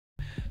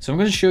So I'm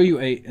going to show you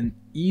an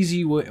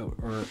easy way,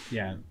 or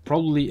yeah,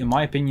 probably in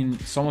my opinion,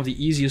 some of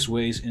the easiest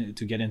ways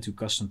to get into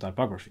custom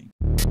typography.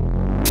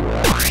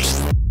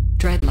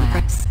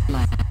 Dreadlabs.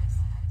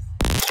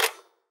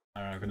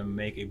 I'm going to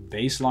make a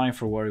baseline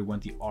for where we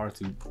want the R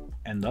to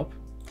end up.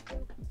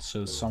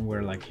 So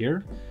somewhere like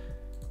here.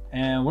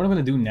 And what I'm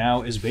going to do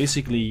now is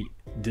basically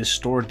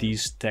distort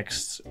these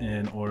texts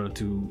in order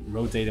to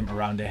rotate them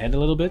around the head a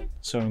little bit.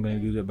 So I'm going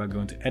to do that by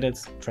going to Edit,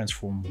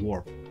 Transform,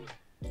 Warp.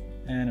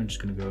 And I'm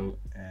just going to go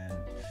and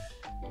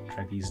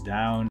drag these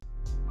down.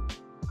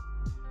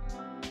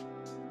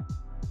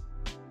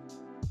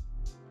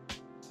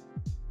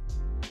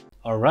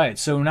 All right,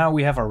 so now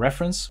we have our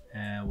reference,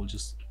 and we'll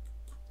just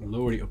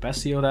lower the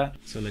opacity of that.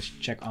 So let's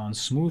check on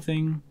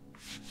smoothing.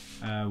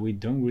 We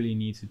don't really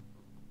need to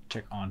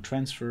check on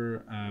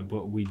transfer,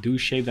 but we do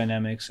shape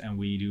dynamics and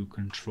we do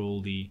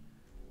control the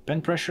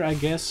pen pressure, I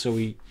guess, so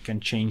we can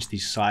change the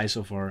size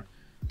of our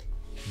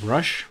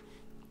brush.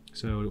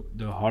 So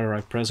the harder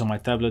I press on my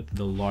tablet,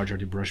 the larger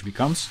the brush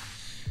becomes.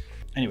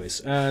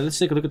 Anyways, let's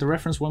take a look at the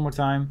reference one more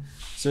time.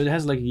 So it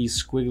has like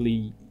these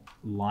squiggly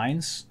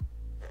lines.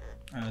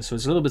 So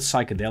it's a little bit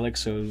psychedelic,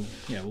 so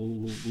yeah,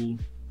 we'll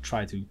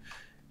try to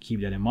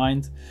keep that in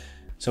mind.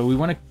 So we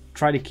want to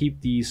try to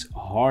keep these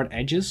hard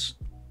edges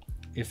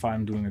if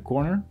I'm doing a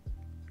corner.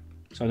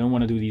 So I don't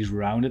want to do these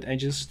rounded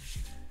edges.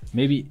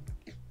 Maybe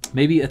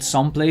at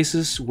some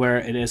places where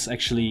it is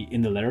actually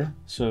in the letter.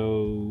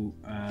 So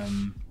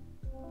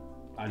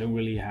I don't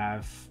really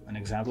have an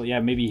example. Yeah,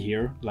 maybe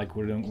here, like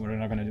we're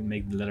not going to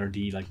make the letter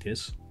D like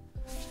this.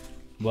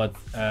 But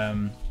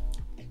yeah,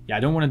 I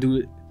don't want to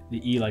do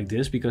the E like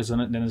this, because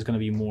then it's going to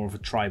be more of a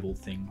tribal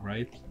thing,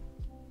 right?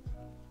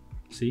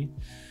 See?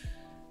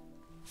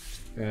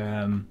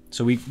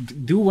 So we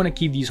do want to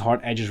keep these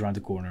hard edges around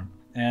the corner.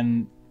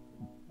 And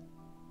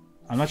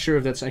I'm not sure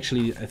if that's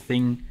actually a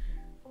thing,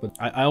 but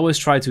I always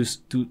try to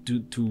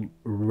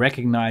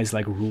recognize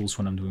like rules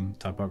when I'm doing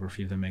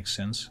typography, if that makes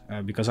sense.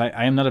 Because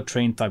I am not a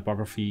trained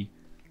typography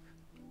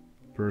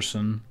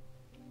person.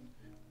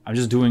 I'm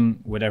just doing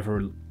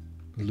whatever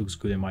looks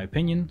good in my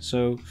opinion.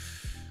 So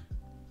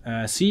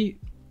see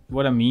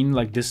what I mean?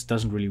 Like this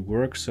doesn't really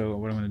work. So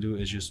what I'm going to do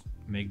is just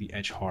make the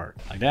edge hard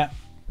like that.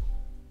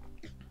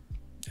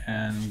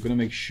 And I'm going to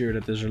make sure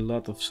that there's a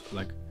lot of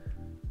like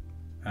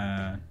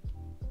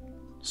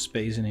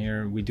space in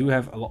here. We do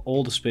have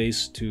all the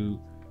space to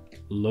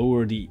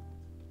lower the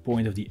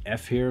point of the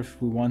F here if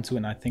we want to,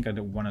 and I think I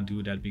don't want to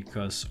do that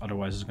because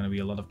otherwise there's going to be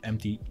a lot of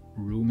empty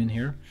room in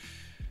here.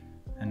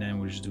 And then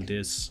we'll just do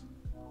this.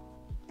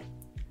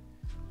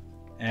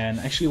 And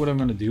actually what I'm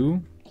going to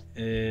do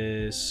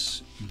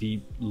is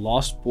the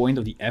last point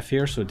of the F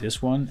here, so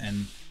this one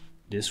and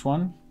this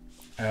one,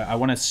 I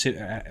want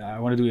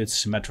to do it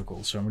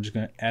symmetrical. So I'm just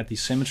going to add the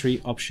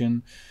symmetry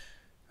option.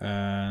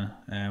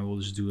 And we'll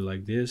just do it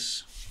like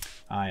this.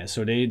 Yeah,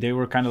 so they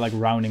were kind of like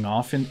rounding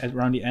off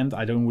around the end.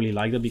 I don't really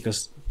like that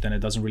because then it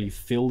doesn't really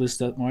fill this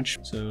that much.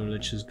 So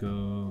let's just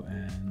go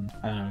and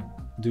I don't know,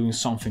 doing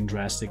something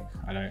drastic.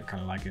 I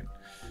kind of like it.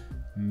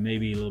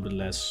 Maybe a little bit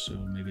less. So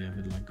maybe I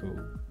would like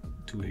go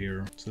to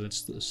here. So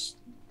let's just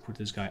put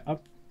this guy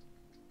up.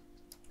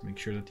 Make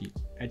sure that the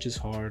edge is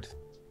hard.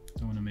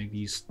 Don't want to make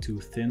these too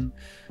thin.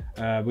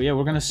 But yeah,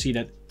 we're gonna see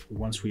that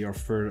once we are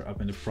further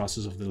up in the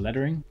process of the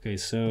lettering. Okay,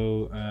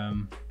 so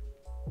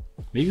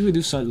maybe we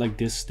do something like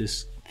this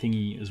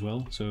thingy as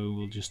well. So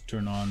we'll just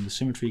turn on the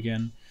symmetry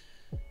again,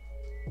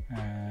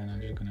 and I'm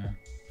just gonna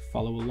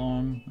follow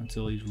along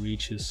until it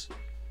reaches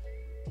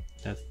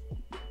that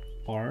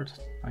part,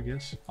 I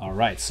guess. All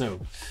right, so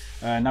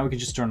now we can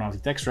just turn off the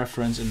text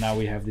reference, and now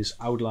we have this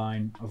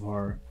outline of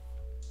our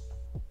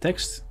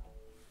text.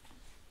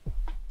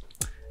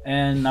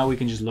 And now we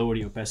can just lower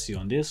the opacity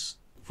on this.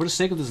 For the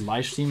sake of this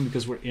live stream,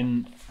 because we're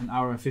in an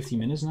hour and 50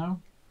 minutes now,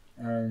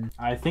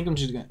 I think I'm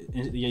just gonna,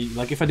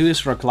 like if I do this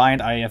for a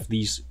client, I have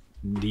this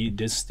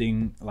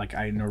thing, like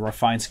I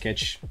refine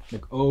sketch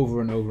like over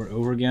and over and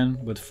over again.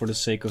 But for the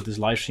sake of this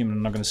live stream,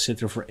 I'm not gonna sit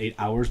there for 8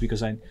 hours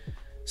because I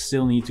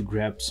still need to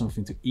grab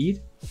something to eat.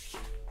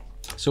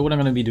 So what I'm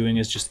gonna be doing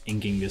is just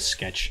inking this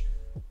sketch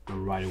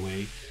right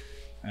away.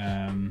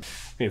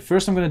 Okay,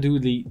 first I'm gonna do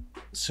the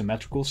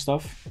symmetrical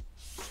stuff.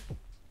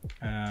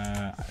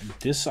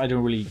 This I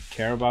don't really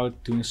care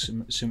about doing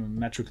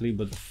symmetrically,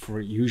 but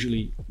for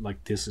usually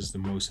like this is the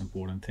most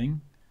important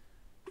thing.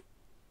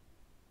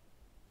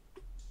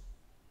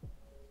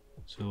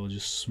 So I'll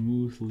just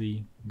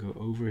smoothly go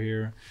over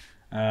here.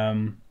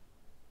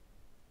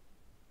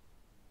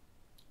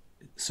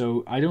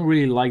 So I don't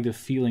really like the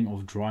feeling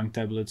of drawing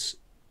tablets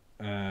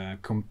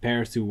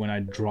compared to when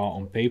I draw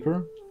on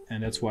paper,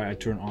 and that's why I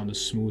turn on the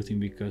smoothing,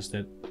 because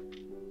that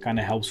kind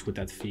of helps with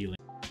that feeling.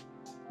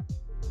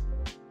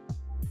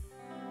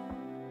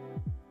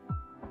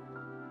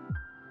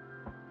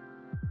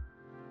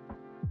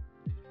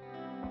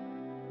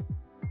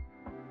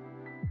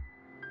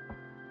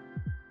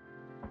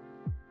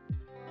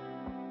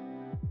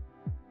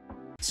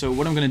 So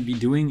what I'm going to be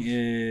doing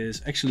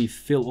is actually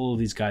fill all of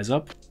these guys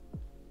up.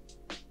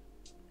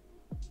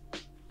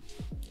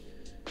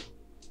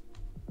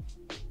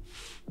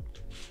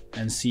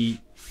 and see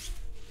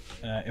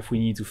if we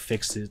need to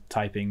fix the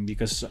typing,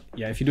 because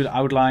yeah, if you do the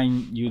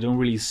outline, you don't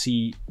really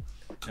see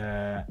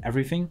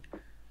everything.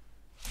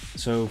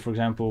 So for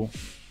example,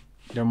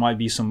 there might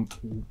be some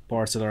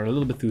parts that are a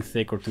little bit too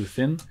thick or too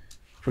thin.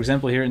 For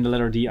example, here in the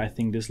letter D, I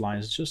think this line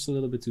is just a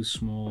little bit too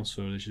small,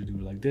 so let's just do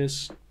it like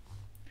this.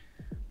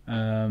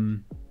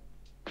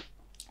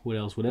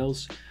 What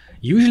else?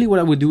 Usually what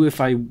I would do if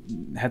I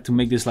had to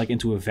make this like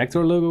into a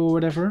vector logo or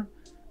whatever,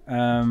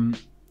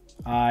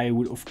 I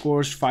would of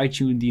course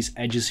fine-tune these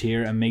edges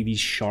here and make these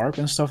sharp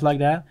and stuff like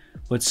that.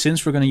 But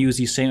since we're going to use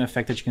the same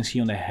effect that you can see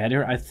on the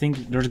header, I think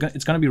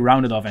it's going to be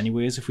rounded off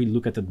anyways if we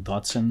look at the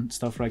dots and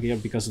stuff right here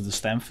because of the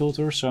stamp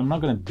filter. So I'm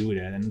not going to do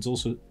that, and it's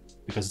also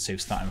because it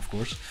saves time, of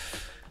course.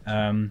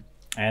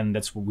 And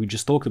that's what we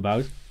just talked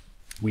about.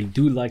 We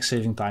do like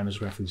saving time as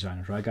graphic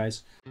designers, right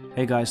guys?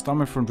 Hey guys,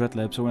 Tamer from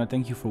Dreadlabs. I want to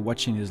thank you for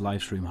watching this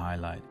live stream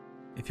highlight.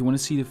 If you want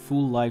to see the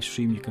full live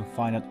stream, you can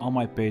find it on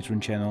my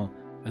Patreon channel,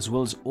 as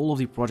well as all of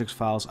the project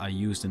files I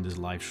used in this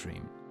live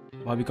stream.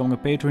 By becoming a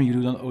patron, you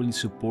do not only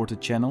support the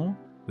channel,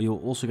 but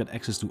you'll also get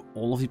access to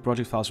all of the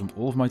project files from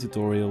all of my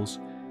tutorials,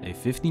 a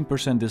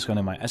 15% discount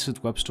in my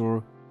asset web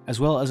store, as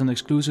well as an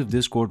exclusive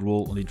Discord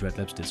role on the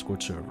Dreadlabs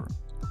Discord server.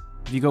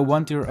 If you go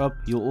 1 tier up,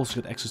 you'll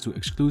also get access to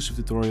exclusive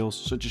tutorials,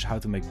 such as how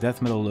to make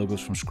death metal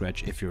logos from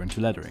scratch if you're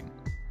into lettering.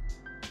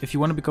 If you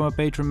want to become a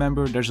Patreon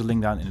member, there's a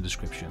link down in the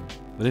description.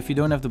 But if you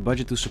don't have the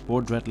budget to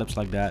support Dreadlabs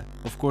like that,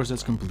 of course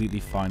that's completely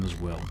fine as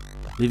well.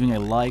 Leaving a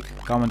like,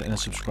 comment and a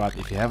subscribe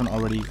if you haven't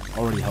already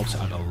helps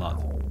out a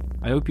lot.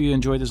 I hope you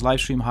enjoyed this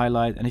livestream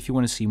highlight, and if you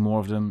want to see more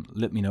of them,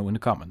 let me know in the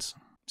comments.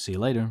 See you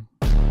later.